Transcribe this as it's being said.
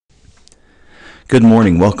Good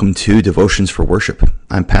morning. Welcome to Devotions for Worship.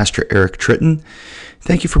 I'm Pastor Eric Tritton.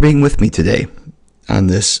 Thank you for being with me today on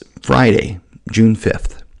this Friday, June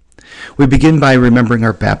 5th. We begin by remembering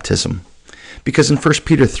our baptism, because in 1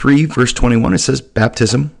 Peter 3, verse 21, it says,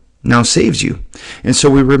 "Baptism now saves you." And so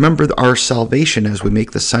we remember our salvation as we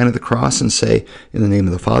make the sign of the cross and say, "In the name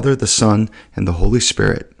of the Father, the Son, and the Holy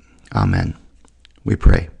Spirit. Amen." We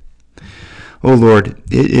pray. O Lord,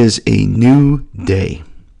 it is a new day.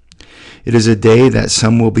 It is a day that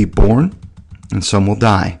some will be born and some will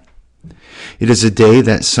die. It is a day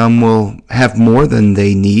that some will have more than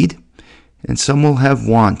they need and some will have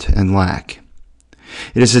want and lack.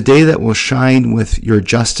 It is a day that will shine with your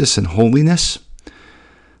justice and holiness,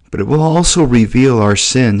 but it will also reveal our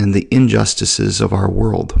sin and the injustices of our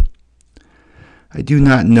world. I do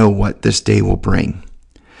not know what this day will bring,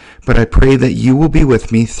 but I pray that you will be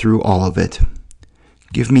with me through all of it.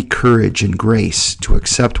 Give me courage and grace to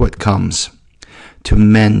accept what comes, to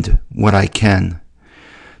mend what I can,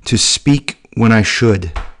 to speak when I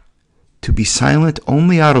should, to be silent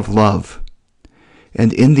only out of love,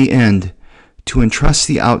 and in the end, to entrust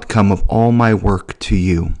the outcome of all my work to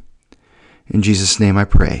you. In Jesus' name I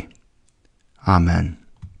pray. Amen.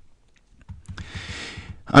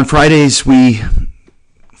 On Fridays, we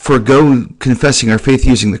forgo confessing our faith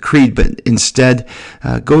using the creed, but instead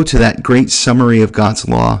go to that great summary of God's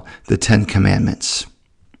law, the Ten Commandments.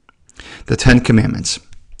 The Ten Commandments.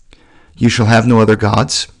 You shall have no other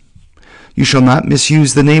gods. You shall not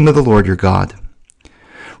misuse the name of the Lord your God.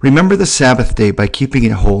 Remember the Sabbath day by keeping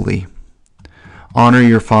it holy. Honor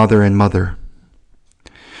your father and mother.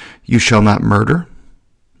 You shall not murder.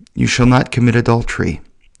 You shall not commit adultery.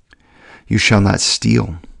 You shall not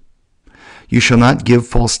steal. You shall not give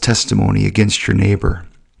false testimony against your neighbor.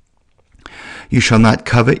 You shall not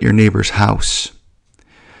covet your neighbor's house.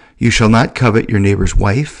 You shall not covet your neighbor's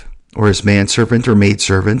wife, or his manservant or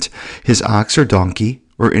maidservant, his ox or donkey,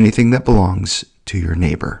 or anything that belongs to your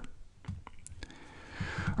neighbor.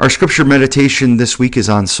 Our scripture meditation this week is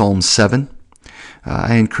on Psalm 7.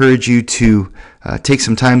 I encourage you to take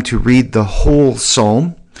some time to read the whole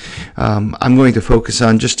psalm. I'm going to focus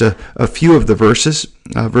on just a few of the verses,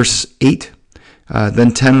 verse 8,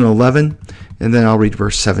 then 10 and 11, and then I'll read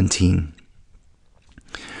verse 17.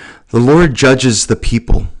 The Lord judges the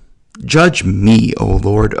people. Judge me, O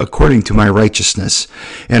Lord, according to my righteousness,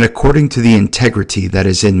 and according to the integrity that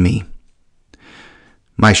is in me.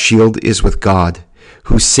 My shield is with God,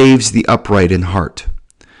 who saves the upright in heart.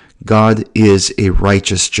 God is a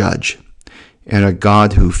righteous judge, and a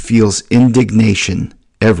God who feels indignation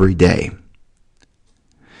every day.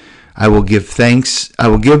 I will give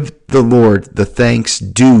the Lord the thanks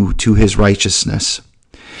due to his righteousness,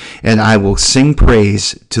 and I will sing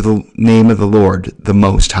praise to the name of the Lord, the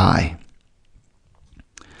Most High.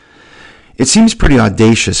 It seems pretty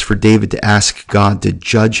audacious for David to ask God to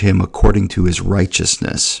judge him according to his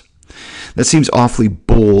righteousness. That seems awfully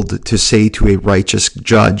bold to say to a righteous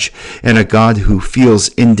judge and a God who feels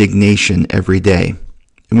indignation every day.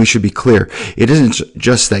 And we should be clear, it isn't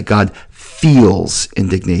just that God feels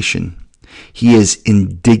indignation. He is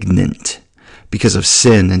indignant because of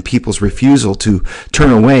sin and people's refusal to turn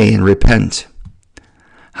away and repent.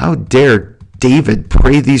 How dare David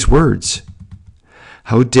pray these words?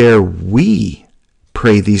 How dare we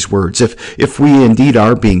pray these words if we indeed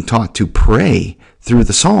are being taught to pray through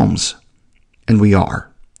the Psalms? And we are.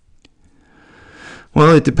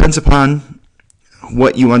 Well, it depends upon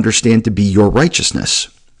what you understand to be your righteousness.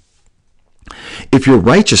 If your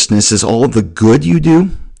righteousness is all the good you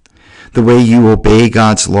do, the way you obey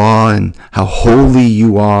God's law and how holy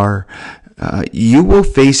you are, you will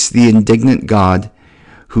face the indignant God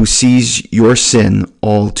who sees your sin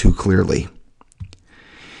all too clearly.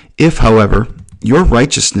 If, however, your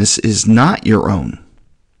righteousness is not your own,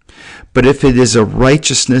 but if it is a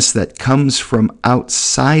righteousness that comes from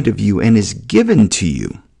outside of you and is given to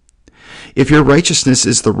you, if your righteousness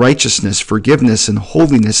is the righteousness, forgiveness, and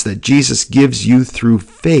holiness that Jesus gives you through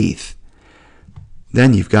faith,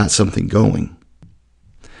 then you've got something going.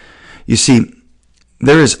 You see,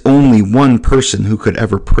 there is only one person who could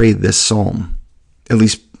ever pray this psalm, at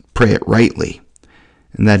least pray it rightly,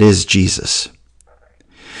 and that is Jesus.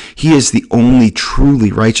 He is the only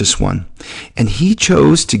truly righteous one, and he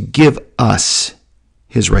chose to give us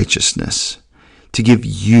his righteousness, to give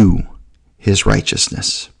you his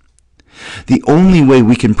righteousness. The only way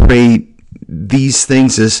we can pray these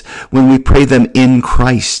things is when we pray them in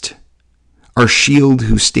Christ, our shield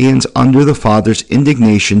who stands under the Father's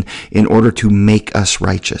indignation in order to make us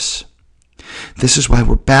righteous. This is why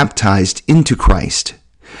we're baptized into Christ.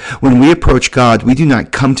 When we approach God, we do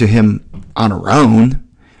not come to him on our own.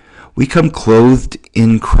 We come clothed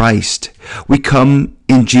in Christ. We come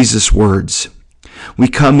in Jesus' words. We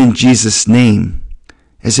come in Jesus' name,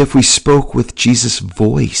 as if we spoke with Jesus'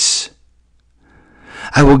 voice.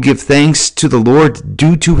 I will give thanks to the Lord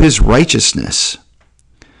due to his righteousness.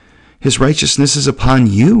 His righteousness is upon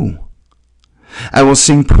you. I will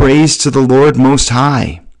sing praise to the Lord Most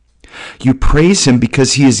High. You praise him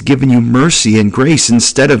because he has given you mercy and grace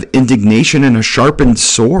instead of indignation and a sharpened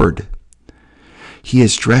sword. He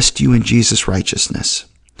has dressed you in Jesus' righteousness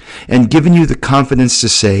and given you the confidence to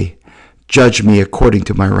say, judge me according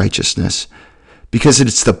to my righteousness, because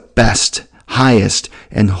it's the best, highest,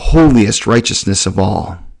 and holiest righteousness of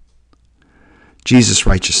all. Jesus'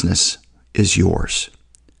 righteousness is yours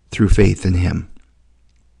through faith in him.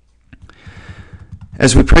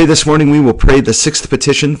 As we pray this morning, we will pray the sixth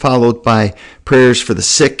petition, followed by prayers for the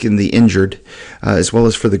sick and the injured, as well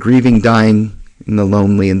as for the grieving, dying, and the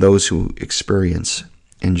lonely, and those who experience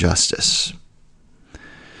injustice.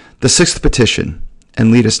 The sixth petition,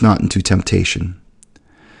 and lead us not into temptation.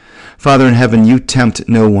 Father in heaven, you tempt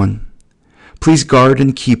no one. Please guard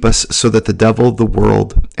and keep us so that the devil, the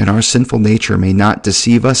world, and our sinful nature may not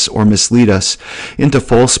deceive us or mislead us into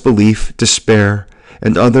false belief, despair,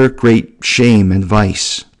 and other great shame and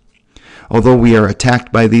vice. Although we are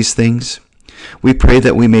attacked by these things, we pray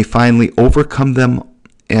that we may finally overcome them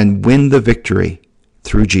and win the victory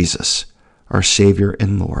through Jesus, our Savior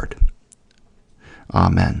and Lord.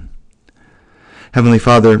 Amen. Heavenly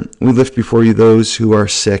Father, we lift before you those who are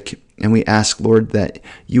sick, and we ask, Lord, that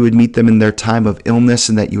you would meet them in their time of illness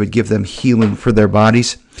and that you would give them healing for their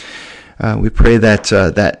bodies. We pray that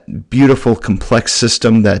that beautiful, complex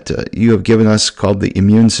system that you have given us called the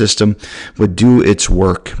immune system would do its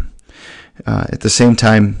work. At the same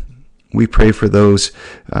time, we pray for those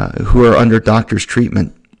who are under doctor's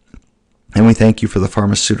treatment. And we thank you for the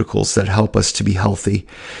pharmaceuticals that help us to be healthy.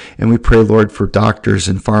 And we pray, Lord, for doctors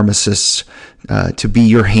and pharmacists to be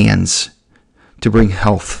your hands, to bring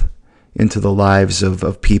health into the lives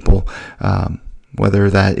of people, whether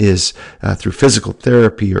that is through physical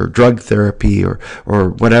therapy or drug therapy or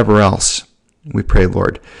whatever else. We pray,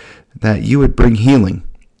 Lord, that you would bring healing.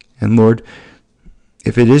 And Lord,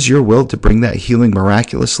 if it is your will to bring that healing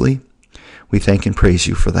miraculously, we thank and praise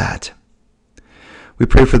you for that. We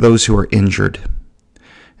pray for those who are injured.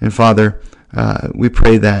 And Father, we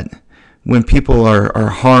pray that when people are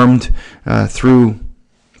harmed through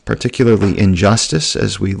particularly injustice,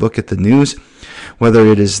 as we look at the news, whether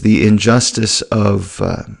it is the injustice of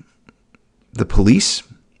the police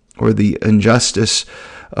or the injustice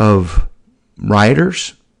of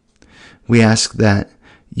rioters, we ask that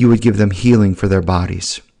you would give them healing for their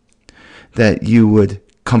bodies, that you would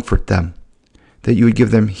comfort them, that you would give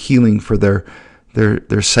them healing for their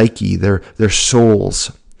psyche, their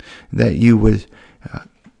souls, that you would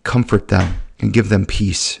comfort them and give them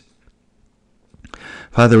peace.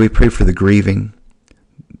 Father, we pray for the grieving,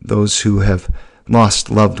 those who have lost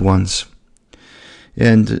loved ones.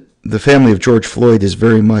 And the family of George Floyd is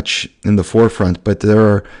very much in the forefront, but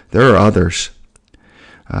there are others.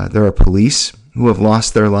 There are police who have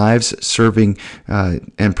lost their lives serving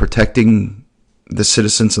and protecting the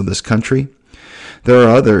citizens of this country. There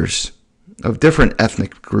are others of different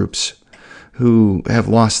ethnic groups who have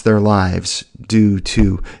lost their lives due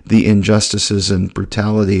to the injustices and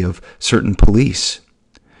brutality of certain police.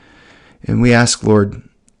 And we ask, Lord,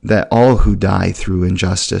 that all who die through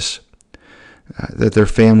injustice, that their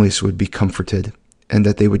families would be comforted and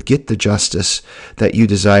that they would get the justice that you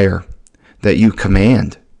desire, that you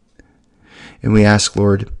command. And we ask,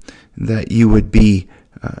 Lord, that you would be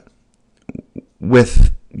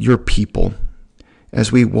with your people as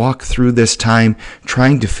we walk through this time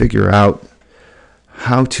trying to figure out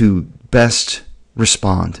how to best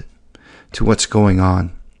respond to what's going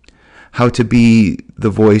on, how to be the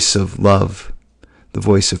voice of love, the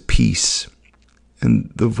voice of peace, and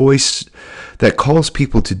the voice that calls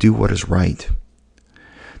people to do what is right,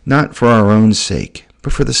 not for our own sake,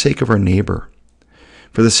 but for the sake of our neighbor,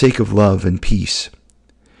 for the sake of love and peace.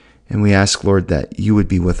 And we ask, Lord, that you would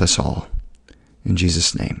be with us all. In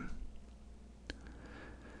Jesus' name.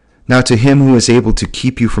 Now to him who is able to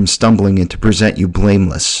keep you from stumbling and to present you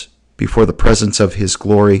blameless before the presence of his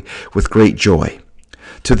glory with great joy,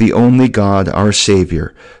 to the only God, our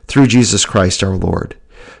Savior, through Jesus Christ our Lord,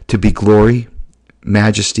 to be glory,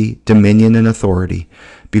 majesty, dominion, and authority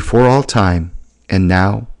before all time, and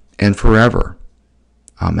now, and forever.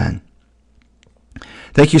 Amen.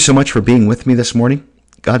 Thank you so much for being with me this morning.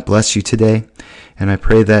 God bless you today, and I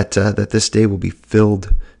pray that this day will be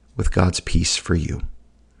filled with God's peace for you.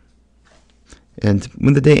 And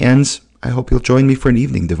when the day ends, I hope you'll join me for an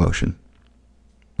evening devotion.